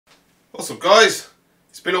What's up, guys?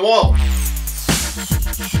 It's been a while.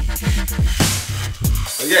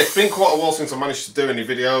 Yeah, it's been quite a while since I managed to do any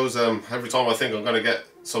videos. Every time I think I'm going to get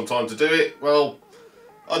some time to do it, well,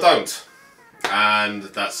 I don't. And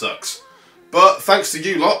that sucks. But thanks to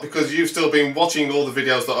you lot, because you've still been watching all the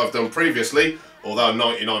videos that I've done previously, although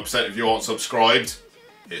 99% of you aren't subscribed.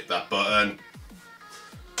 Hit that button.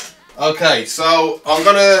 Okay, so I'm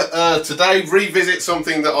gonna today revisit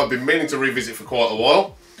something that I've been meaning to revisit for quite a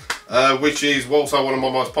while, which is also one of my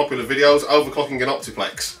most popular videos, Overclocking an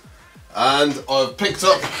Optiplex. And I've picked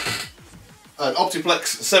up an Optiplex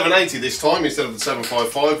 780 this time instead of the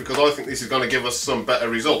 755 because I think this is going to give us some better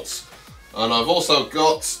results. And I've also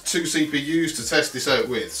got two CPUs to test this out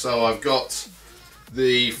with. So I've got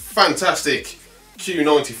the fantastic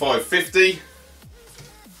Q9550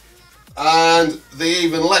 and the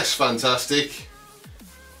even less fantastic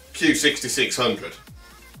Q6600.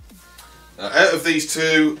 Out of these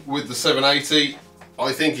two, with the 780,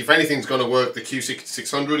 I think if anything's going to work, the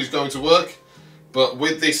Q6600 is going to work. But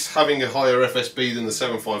with this having a higher FSB than the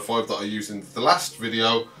 755 that I used in the last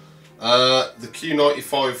video, the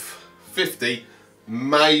Q9550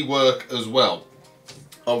 may work as well.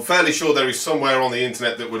 I'm fairly sure there is somewhere on the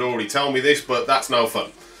internet that would already tell me this, but that's no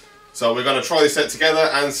fun. So we're going to try this out together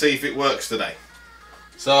and see if it works today.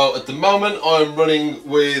 So at the moment I'm running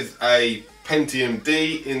with a Pentium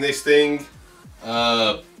D in this thing,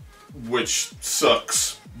 which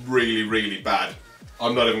sucks really bad.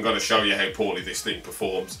 I'm not even going to show you how poorly this thing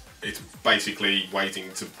performs. It's basically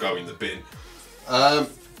waiting to go in the bin.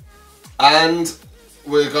 And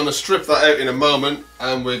we're going to strip that out in a moment,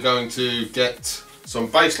 and we're going to get some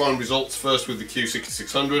baseline results first with the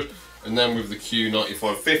Q6600 and then with the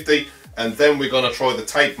Q9550, and then we're going to try the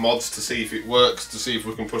tape mods to see if it works, to see if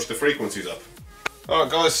we can push the frequencies up.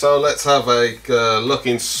 Alright guys, so let's have a look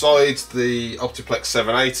inside the Optiplex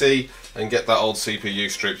 780 and get that old CPU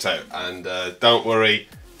stripped out. And don't worry,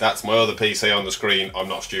 that's my other PC on the screen. I'm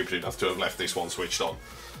not stupid enough to have left this one switched on.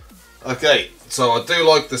 Okay, so I do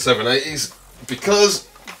like the 780s because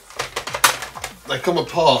they come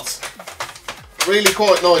apart really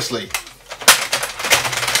quite nicely.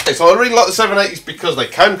 Okay, so I really like the 780s because they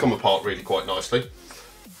can come apart really quite nicely.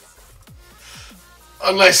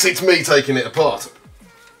 Unless it's me taking it apart.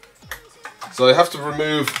 So I have to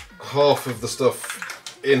remove half of the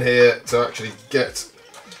stuff in here to actually get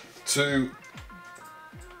to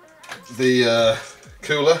the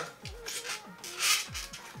cooler.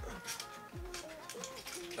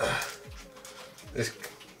 This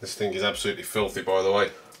thing is absolutely filthy, by the way.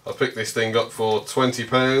 I picked this thing up for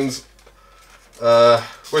 £20,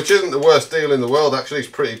 which isn't the worst deal in the world. Actually, it's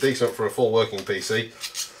pretty decent for a full working PC.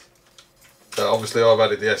 Obviously I've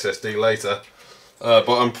added the SSD later, but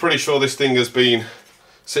I'm pretty sure this thing has been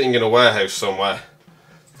sitting in a warehouse somewhere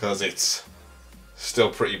because it's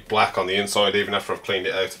still pretty black on the inside even after I've cleaned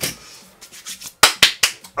it out.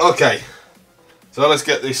 Okay, so let's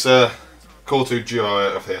get this Core 2 Duo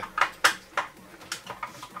out of here.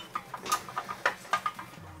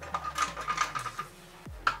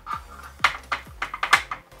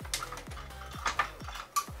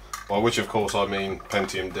 By which of course I mean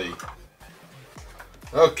Pentium D.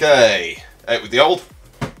 Okay, out with the old.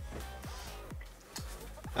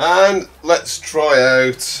 And let's try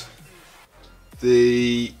out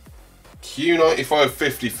the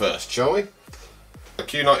Q9550 first, shall we? The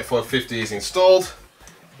Q9550 is installed.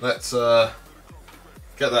 Let's get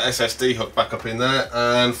that SSD hook back up in there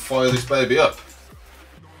and fire this baby up.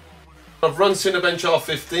 I've run Cinebench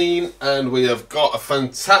R15 and we have got a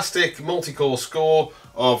fantastic multi-core score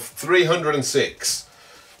of 306.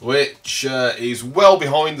 Which is well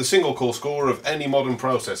behind the single core score of any modern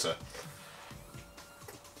processor.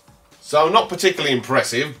 So not particularly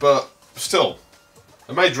impressive, but still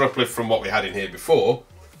a major uplift from what we had in here before.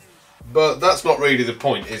 But that's not really the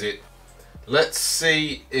point, is it? Let's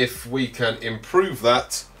see if we can improve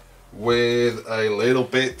that with a little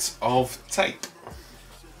bit of tape.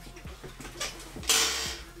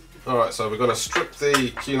 Alright, so we're going to strip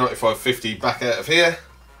the Q9550 back out of here.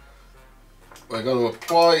 We're going to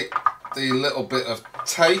apply the little bit of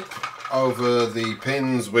tape over the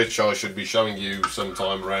pins, which I should be showing you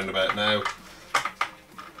sometime around about now.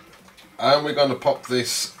 And we're going to pop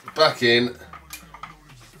this back in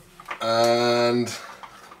and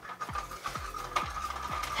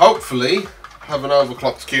hopefully have an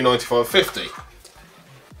overclocked Q9550.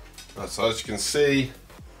 So as you can see,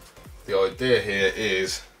 the idea here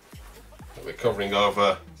is that we're covering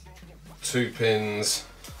over two pins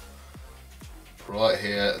right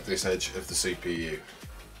here at this edge of the CPU.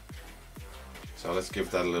 So let's give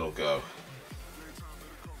that a little go.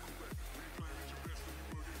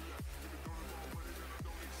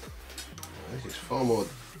 It's far more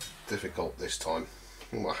difficult this time. I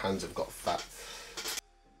think my hands have got fat.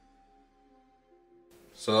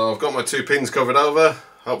 So I've got my 2 pins covered over.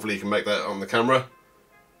 Hopefully you can make that on the camera.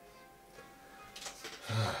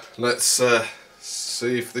 Let's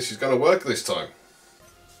see if this is going to work this time.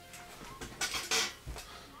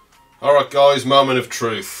 Alright guys, moment of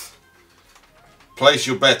truth. Place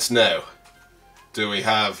your bets now. Do we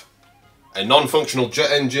have a non-functional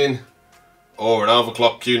jet engine or an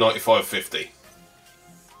overclock Q9550?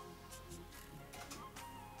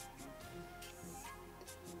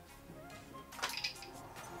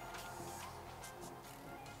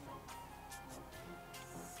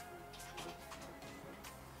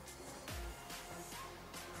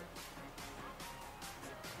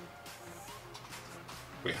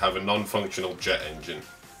 We have a non-functional jet engine.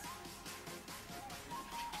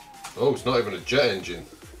 Oh, it's not even a jet engine.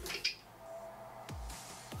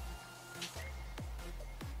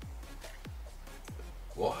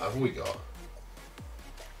 What have we got?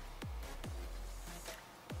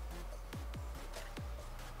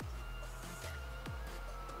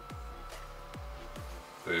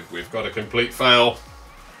 We've got a complete fail.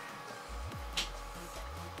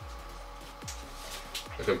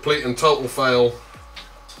 A complete and total fail.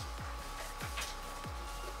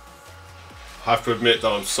 I have to admit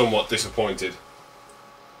that I'm somewhat disappointed.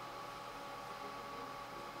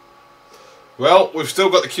 Well, we've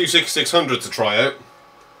still got the Q6600 to try out.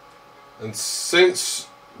 And since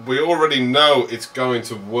we already know it's going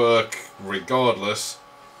to work regardless,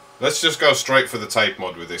 let's just go straight for the tape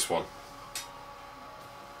mod with this one.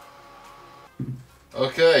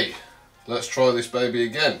 Okay, let's try this baby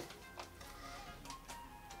again.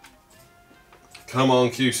 Come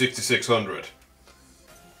on, Q6600.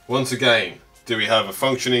 Once again, do we have a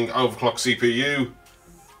functioning overclock CPU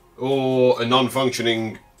or a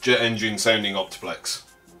non-functioning jet engine sounding Optiplex?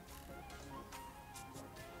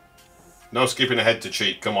 No skipping ahead to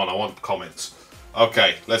cheat. Come on, I want comments.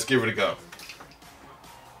 Okay, let's give it a go.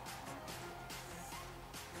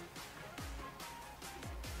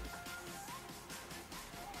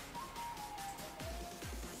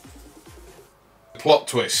 Plot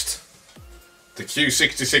twist. The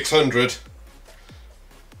Q6600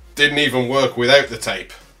 didn't even work without the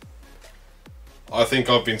tape. I think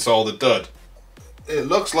I've been sold a dud. It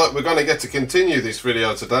looks like we're going to get to continue this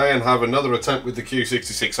video today and have another attempt with the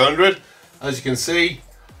Q6600. As you can see,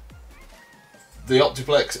 the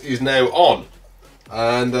Optiplex is now on,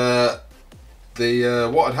 and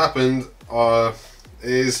what had happened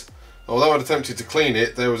is, although I'd attempted to clean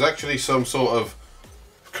it, there was actually some sort of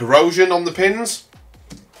corrosion on the pins,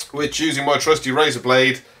 which, using my trusty razor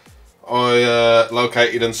blade, I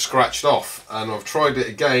located and scratched off, and I've tried it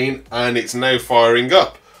again and it's now firing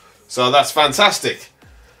up, so that's fantastic.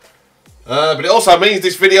 But it also means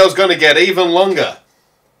this video is going to get even longer,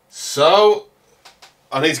 so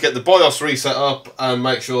I need to get the BIOS reset up and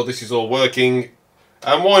make sure this is all working.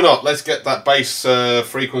 And why not, let's get that bass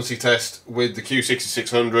frequency test with the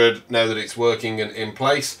Q6600 now that it's working and in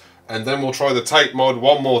place, and then we'll try the tape mod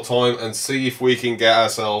one more time and see if we can get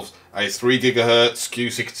ourselves a 3 GHz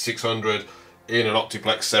Q6600 in an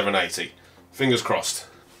Optiplex 780. Fingers crossed.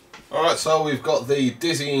 Alright, so we've got the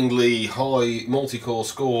dizzyingly high multi-core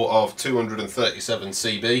score of 237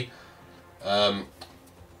 CB.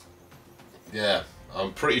 Yeah,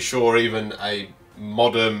 I'm pretty sure even a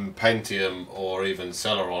modern Pentium or even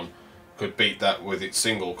Celeron could beat that with its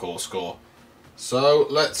single core score. So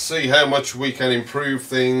let's see how much we can improve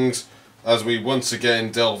things as we once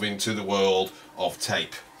again delve into the world of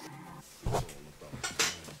tape.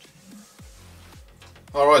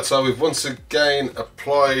 Alright, so we've once again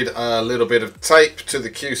applied a little bit of tape to the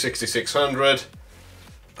Q6600,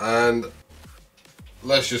 and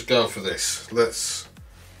let's just go for this.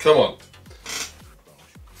 Come on.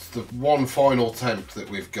 It's the one final attempt that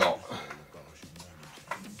we've got.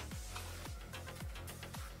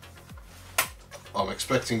 I'm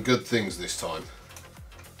expecting good things this time.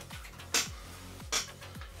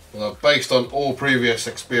 Well, based on all previous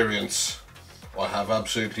experience, I have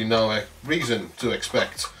absolutely no reason to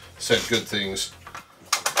expect said good things.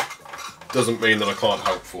 Doesn't mean that I can't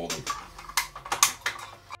hope for them.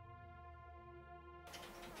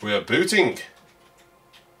 We are booting.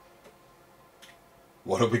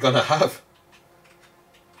 What are we gonna have?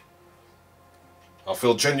 I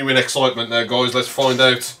feel genuine excitement now, guys. Let's find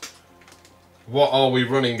out. What are we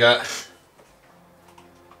running at?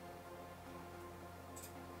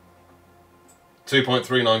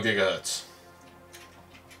 2.39 GHz.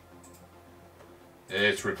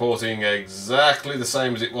 It's reporting exactly the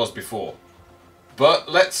same as it was before. But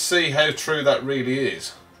let's see how true that really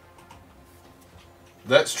is.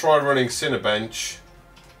 let's try running Cinebench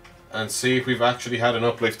and see if we've actually had an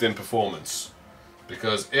uplift in performance.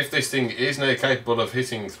 Because if this thing is now capable of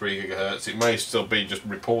hitting 3 GHz, it may still be just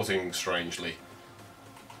reporting strangely.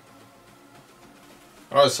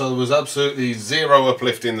 Alright, so there was absolutely zero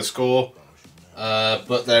uplift in the score,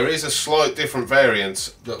 but there is a slight different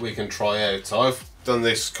variant that we can try out. I've done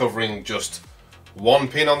this covering just one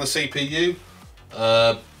pin on the CPU,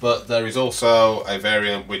 but there is also a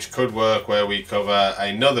variant which could work where we cover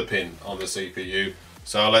another pin on the CPU.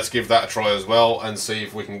 So let's give that a try as well and see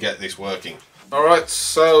if we can get this working. Alright,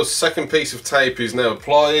 so second piece of tape is now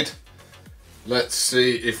applied. Let's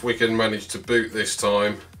see if we can manage to boot this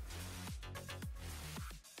time.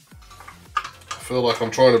 I feel like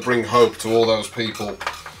I'm trying to bring hope to all those people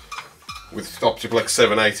with Optiplex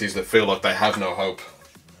 780s that feel like they have no hope.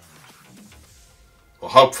 Well,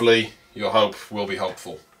 hopefully your hope will be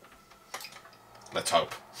hopeful. Let's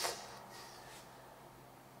hope.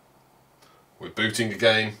 We're booting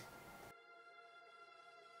again.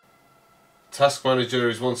 Task Manager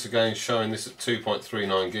is once again showing this at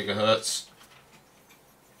 2.39 GHz.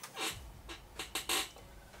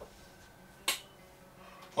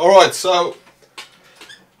 Alright, so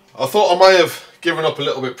I thought I may have given up a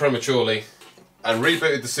little bit prematurely and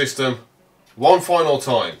rebooted the system one final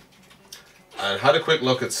time and had a quick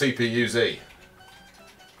look at CPU-Z.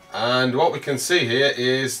 And what we can see here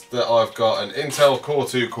is that I've got an Intel Core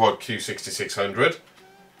 2 Quad Q6600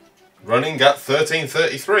 running at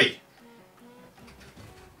 1333.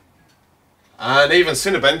 And even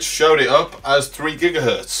Cinebench showed it up as 3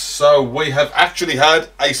 GHz. So we have actually had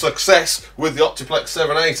a success with the Optiplex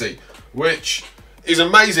 780, which is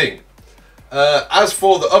amazing. As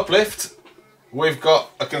for the uplift, we've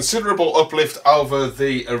got a considerable uplift over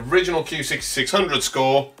the original Q6600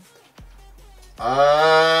 score.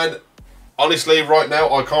 And honestly, right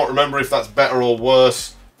now, I can't remember if that's better or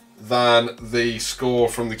worse than the score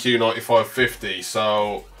from the Q9550.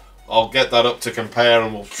 So I'll get that up to compare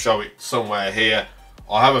and we'll show it somewhere here.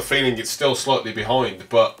 I have a feeling it's still slightly behind,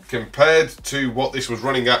 but compared to what this was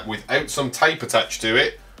running at without some tape attached to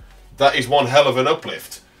it, that is one hell of an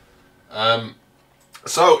uplift.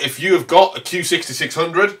 So if you have got a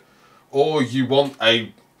Q6600 or you want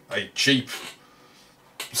a cheap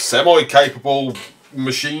semi-capable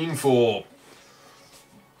machine for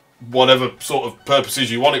whatever sort of purposes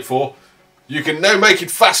you want it for, you can now make it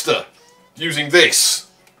faster using this.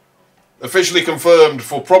 Officially confirmed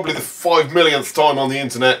for probably the 5 millionth time on the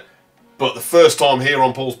internet, but the first time here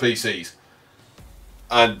on Paul's PCs.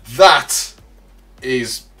 And that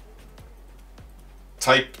is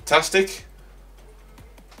tape-tastic.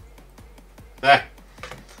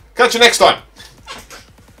 Catch you next time.